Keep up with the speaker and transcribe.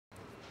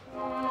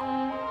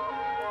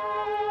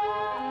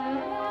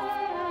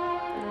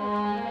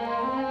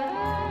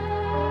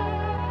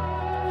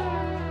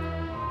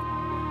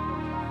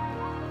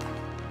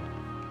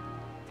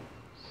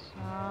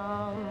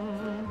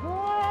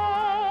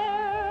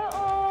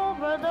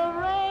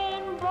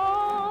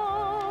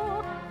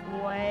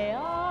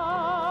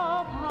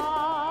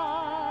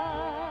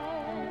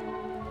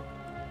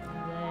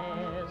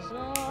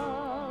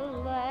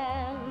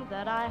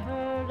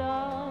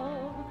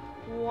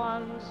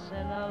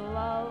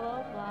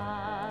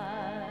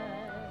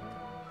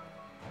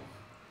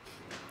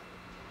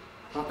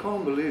I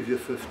can't believe you're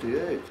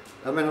 58.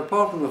 I mean,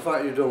 apart from the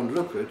fact you don't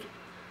look it,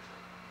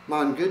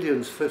 man,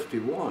 Gideon's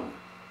 51.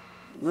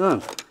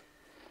 No.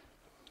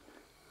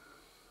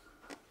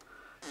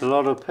 A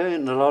lot of paint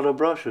and a lot of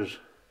brushes.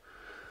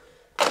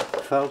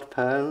 Felt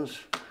pens,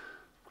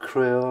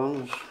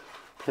 crayons,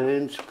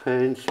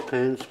 paints,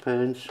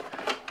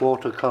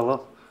 watercolour.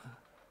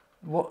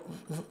 What?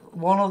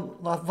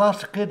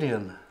 That's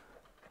Gideon.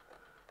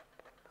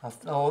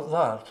 Oh,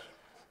 that.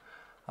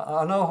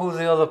 I know who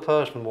the other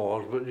person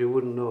was, but you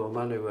wouldn't know him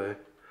anyway.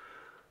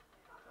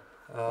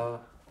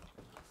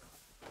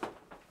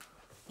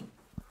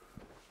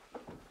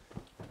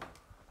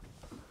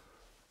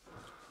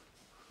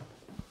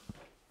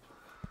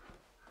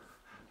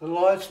 The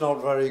light's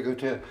not very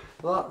good here.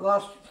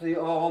 That's the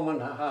arm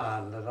and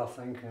hand that I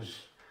think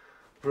is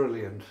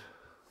brilliant.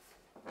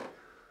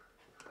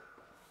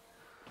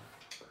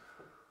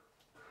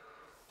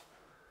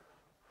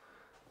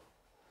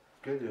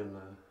 Gideon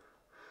there.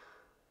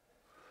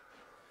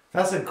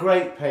 That's a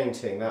great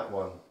painting, that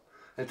one.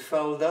 It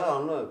fell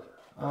down, look.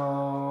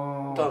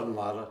 Oh. Doesn't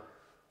matter.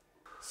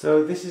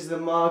 So this is the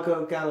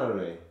Margot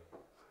Gallery?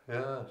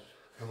 Yes,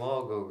 the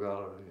Margot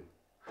Gallery.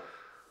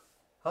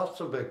 That's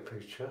a big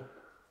picture.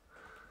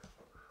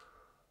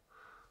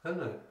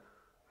 Isn't it?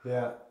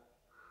 Yeah.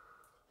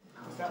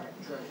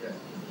 Treasure.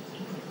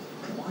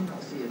 Why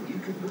not see if you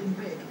could win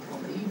big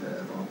on either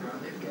of our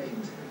brand new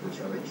games,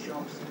 which are in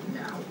shops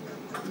now?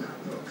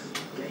 Lapbooks,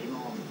 game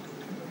on.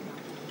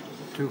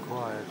 Too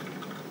quiet.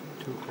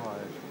 Too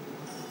quiet.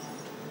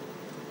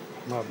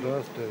 My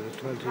birthday, the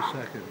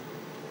 22nd.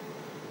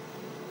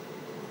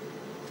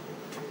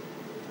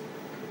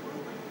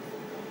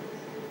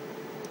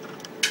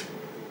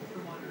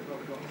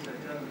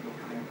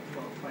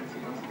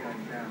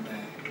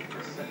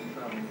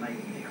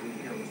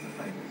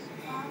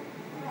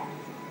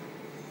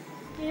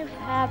 If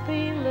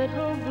happy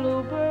little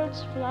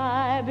bluebirds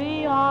fly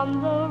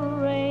beyond the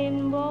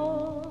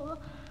rainbow,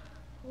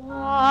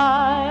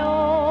 why,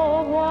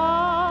 oh, why?